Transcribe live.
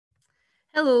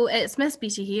Hello, it's Miss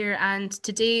Beatty here, and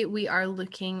today we are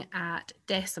looking at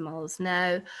decimals.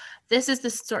 Now, this is the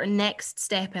sort of next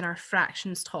step in our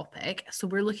fractions topic. So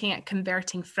we're looking at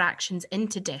converting fractions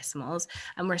into decimals,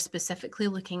 and we're specifically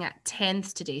looking at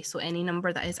tenths today, so any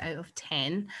number that is out of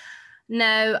 10.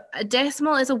 Now, a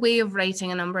decimal is a way of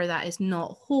writing a number that is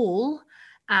not whole,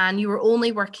 and you are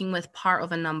only working with part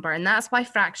of a number, and that's why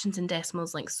fractions and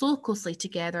decimals link so closely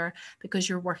together, because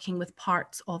you're working with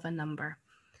parts of a number.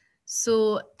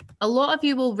 So a lot of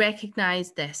you will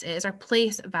recognize this. It is our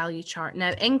place value chart.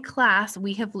 Now in class,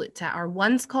 we have looked at our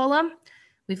ones column,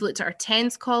 we've looked at our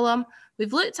tens column,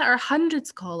 we've looked at our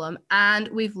hundreds column, and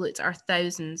we've looked at our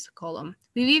thousands column.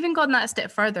 We've even gone that a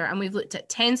step further and we've looked at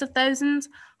tens of thousands,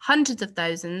 hundreds of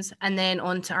thousands, and then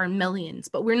on to our millions,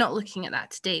 but we're not looking at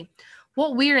that today.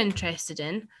 What we're interested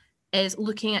in is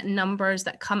looking at numbers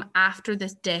that come after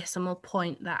this decimal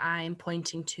point that I am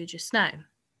pointing to just now.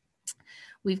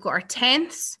 We've got our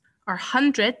tenths, our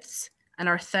hundredths, and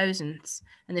our thousands,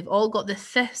 and they've all got the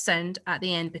th sound at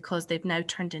the end because they've now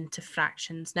turned into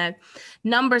fractions. Now,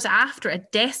 numbers after a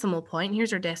decimal point,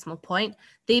 here's our decimal point,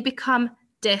 they become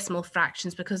decimal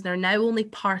fractions because they're now only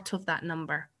part of that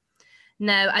number.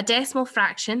 Now, a decimal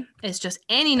fraction is just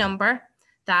any number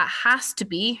that has to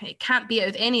be, it can't be out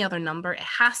of any other number, it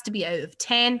has to be out of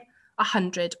 10,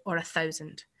 100, or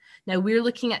 1,000. Now, we're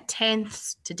looking at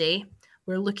tenths today.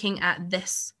 We're looking at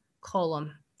this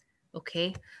column,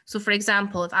 okay? So for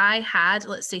example, if I had,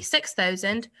 let's say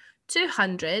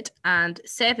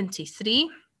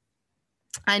 6,273,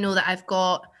 I know that I've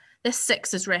got, this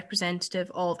 6 is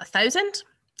representative of 1,000,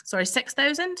 sorry,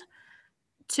 6,000.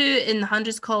 2 in the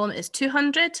hundreds column is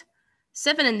 200,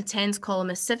 7 in the tens column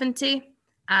is 70,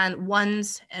 and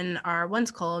ones in our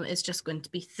ones column is just going to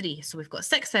be 3. So we've got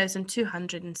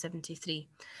 6,273.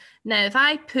 Now, if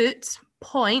I put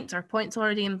point, our point's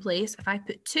already in place, if I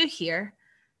put 2 here,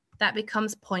 that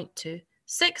becomes 0.2.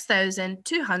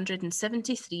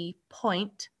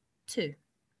 6,273.2.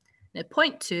 Now,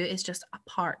 0.2 is just a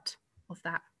part of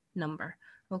that number,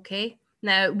 okay?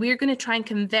 Now, we're going to try and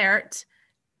convert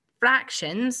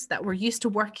fractions that we're used to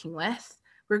working with.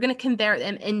 We're going to convert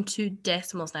them into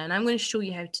decimals now, and I'm going to show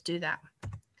you how to do that.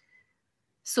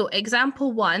 So,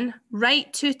 example 1,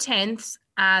 write 2 tenths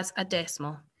as a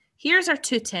decimal. Here's our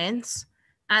 2 tenths,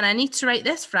 and I need to write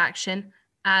this fraction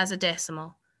as a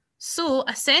decimal. So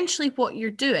essentially what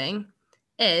you're doing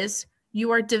is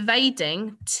you are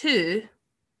dividing 2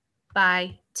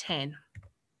 by 10,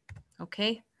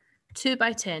 okay? 2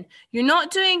 by 10. You're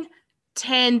not doing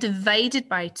 10 divided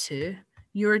by 2,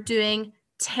 you're doing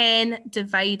 10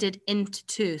 divided into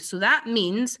 2. So that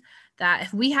means that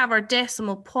if we have our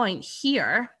decimal point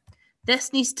here,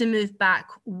 this needs to move back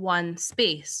 1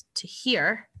 space to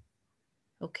here.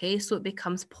 Okay, so it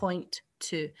becomes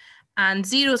 0.2. And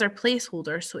 0 is our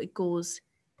placeholder, so it goes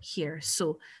here.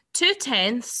 So 2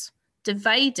 tenths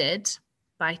divided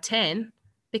by 10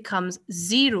 becomes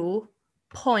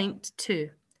 0.2.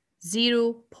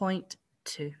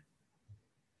 0.2.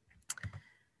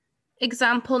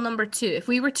 Example number 2. If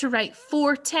we were to write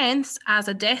 4 tenths as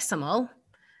a decimal,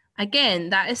 again,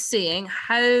 that is saying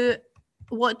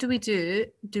what do we do?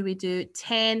 Do we do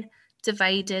 10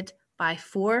 divided by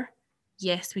 4?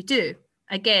 Yes, we do.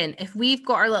 Again, if we've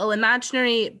got our little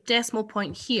imaginary decimal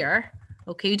point here,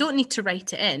 okay, you don't need to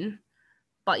write it in,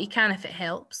 but you can if it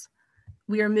helps.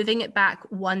 We are moving it back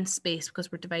 1 space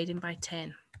because we're dividing by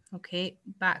 10, okay,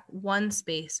 back 1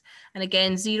 space. And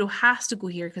again, 0 has to go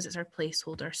here because it's our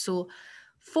placeholder. So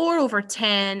 4 over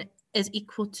 10 is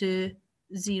equal to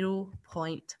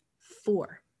 0.4,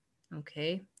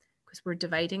 okay, because we're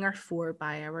dividing our 4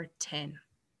 by our 10.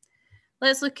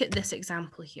 Let's look at this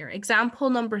example here. Example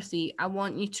number 3, I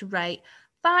want you to write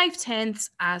 5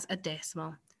 tenths as a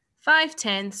decimal. 5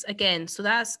 tenths, again, so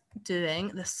that's doing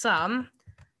the sum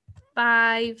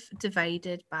 5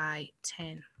 divided by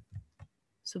 10.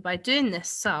 So by doing this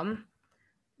sum,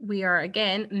 we are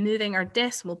again moving our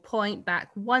decimal point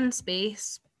back 1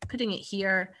 space, putting it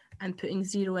here, and putting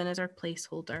 0 in as our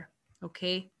placeholder,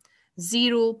 okay?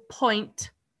 0.5.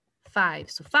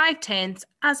 So 5 tenths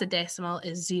as a decimal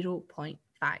is 0.5.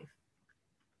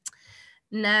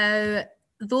 Now,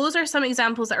 those are some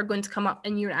examples that are going to come up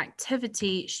in your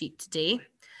activity sheet today.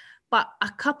 But a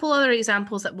couple other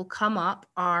examples that will come up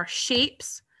are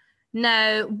shapes.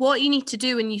 Now, what you need to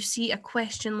do when you see a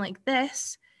question like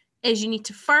this is you need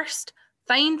to first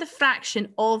find the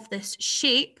fraction of this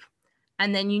shape,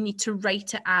 and then you need to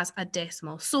write it as a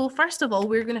decimal. So first of all,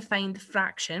 we're going to find the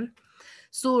fraction.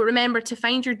 So remember, to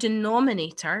find your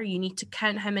denominator, you need to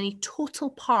count how many total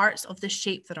parts of the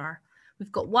shape there are.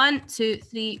 We've got 1, 2,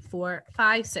 3, 4,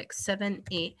 5, 6, 7,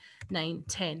 8, 9,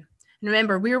 10. And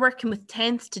remember, we're working with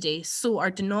tenths today, so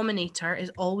our denominator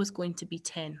is always going to be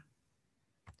 10.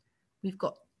 We've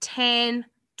got 10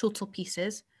 total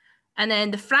pieces. And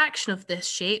then the fraction of this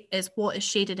shape is what is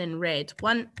shaded in red.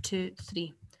 1, 2,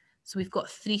 3. So we've got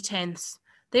 3/10.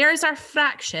 There's our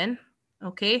fraction,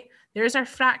 okay? There's our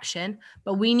fraction,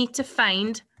 but we need to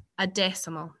find a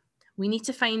decimal. We need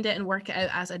to find it and work it out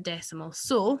as a decimal.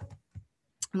 So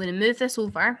I'm going to move this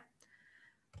over.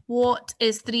 What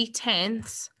is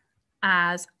 3/10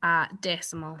 as a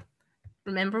decimal?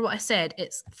 Remember what I said,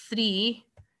 it's 3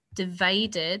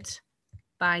 divided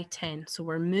by 10. So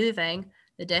we're moving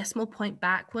the decimal point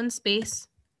back one space,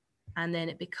 and then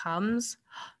it becomes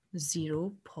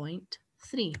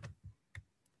 0.3.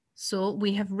 So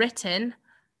we have written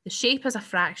the shape as a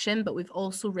fraction, but we've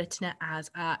also written it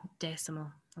as a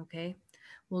decimal, okay?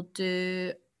 We'll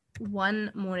do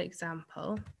one more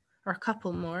example, or a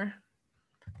couple more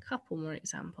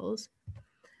examples.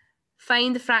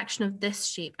 Find the fraction of this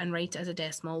shape and write it as a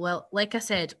decimal. Well, like I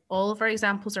said, all of our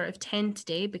examples are out of 10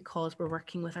 today because we're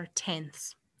working with our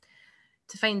tenths.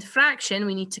 To find the fraction,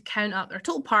 we need to count up our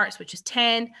total parts, which is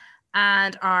 10,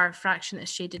 and our fraction is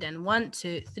shaded in 1,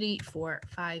 2, 3, 4,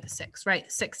 5, 6.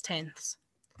 Right, 6/10.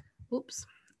 Oops,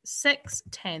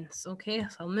 6/10. Okay,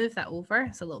 so I'll move that over.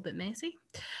 It's a little bit messy.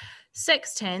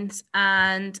 6/10,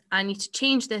 and I need to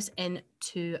change this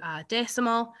into a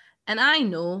decimal. And I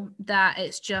know that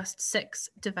it's just 6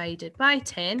 divided by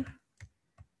 10.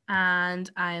 And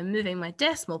I am moving my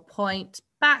decimal point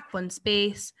back one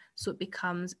space, so it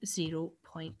becomes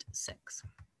 0.6.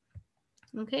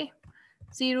 Okay,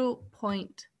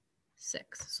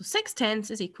 0.6. So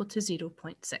 6/10 is equal to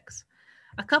 0.6.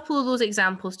 A couple of those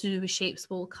examples to do with shapes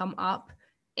will come up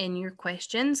in your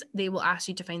questions. They will ask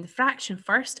you to find the fraction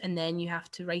first, and then you have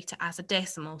to write it as a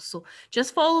decimal. So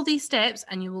just follow these steps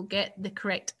and you will get the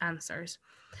correct answers.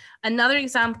 Another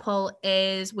example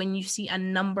is when you see a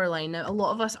number line. Now, a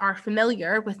lot of us are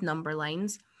familiar with number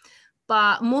lines,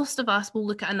 but most of us will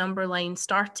look at a number line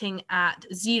starting at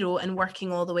 0 and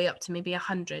working all the way up to maybe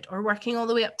 100 or working all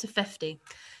the way up to 50.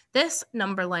 This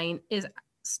number line is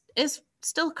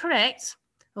still correct,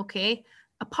 okay?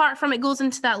 Apart from it goes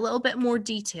into that little bit more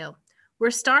detail.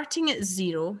 We're starting at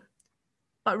 0,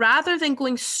 but rather than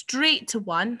going straight to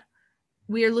 1,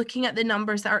 we're looking at the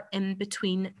numbers that are in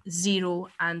between 0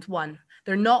 and 1.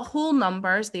 They're not whole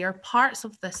numbers, they are parts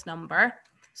of this number.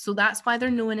 So that's why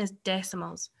they're known as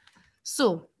decimals.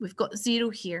 So we've got 0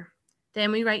 here.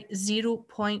 Then we write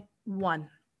 0.1,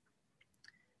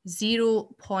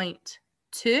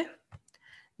 0.2,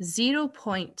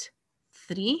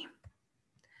 0.3,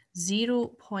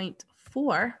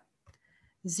 0.4,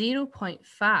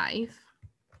 0.5,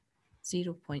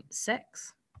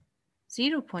 0.6,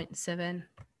 0.7,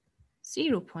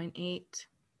 0.8,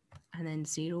 and then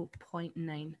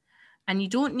 0.9. And you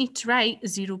don't need to write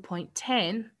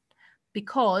 0.10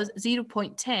 because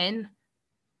 0.10,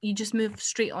 you just move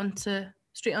straight onto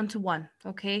 1,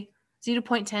 okay?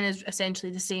 0.10 is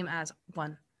essentially the same as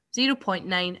 1.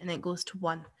 0.9, and then it goes to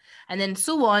 1. And then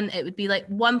so on, it would be like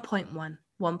 1.1,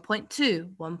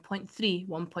 1.2, 1.3,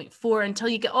 1.4, until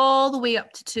you get all the way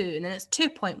up to 2, and then it's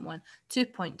 2.1,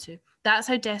 2.2. That's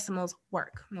how decimals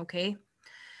work, okay?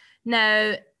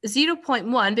 Now,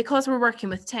 0.1, because we're working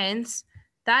with tenths,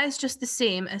 that is just the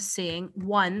same as saying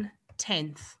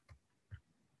 1/10,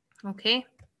 okay?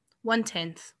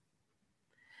 1/10.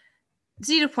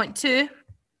 0.2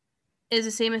 is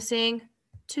the same as saying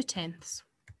 2/10,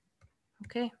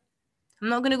 okay? I'm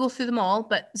not going to go through them all,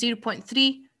 but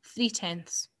 0.3,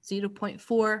 3/10,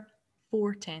 0.4,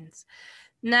 4/10.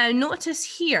 Now,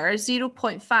 notice here,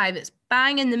 0.5, it's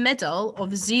bang in the middle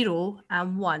of 0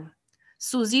 and 1.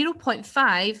 So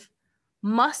 0.5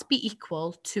 must be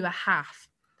equal to a half.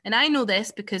 And I know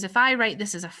this because if I write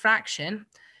this as a fraction,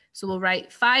 so we'll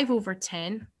write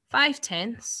 5/10,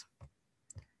 5/10.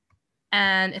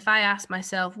 And if I ask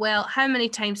myself, well, how many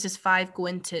times does 5 go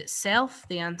into itself?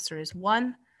 The answer is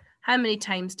 1. How many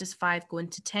times does 5 go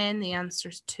into 10? The answer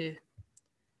is 2.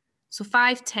 So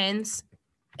 5/10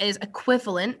 is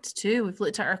equivalent to, we've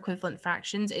looked at our equivalent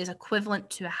fractions, is equivalent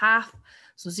to a half.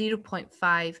 So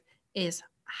 0.5 is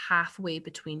halfway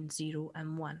between 0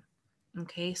 and 1.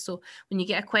 Okay, so when you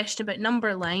get a question about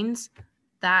number lines,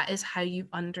 that is how you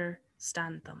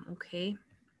understand them, okay?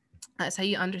 That's how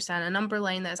you understand a number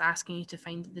line that is asking you to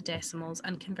find the decimals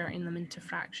and converting them into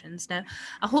fractions. Now,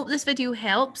 I hope this video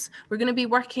helps. We're going to be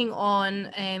working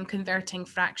on converting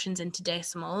fractions into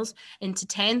decimals, into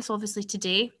tenths, obviously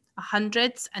today.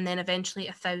 hundreds, and then eventually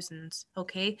a thousands.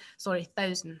 Okay, sorry,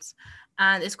 thousands.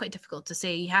 And it's quite difficult to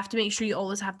say. You have to make sure you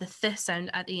always have the th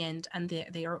sound at the end, and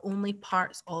they are only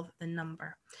parts of the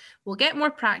number. We'll get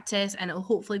more practice, and it will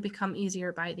hopefully become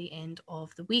easier by the end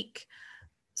of the week.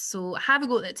 So have a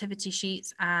go at the activity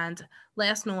sheets and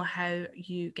let us know how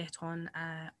you get on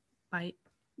by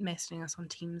messaging us on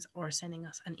Teams or sending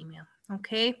us an email.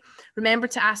 Okay, remember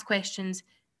to ask questions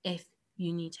if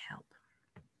you need help.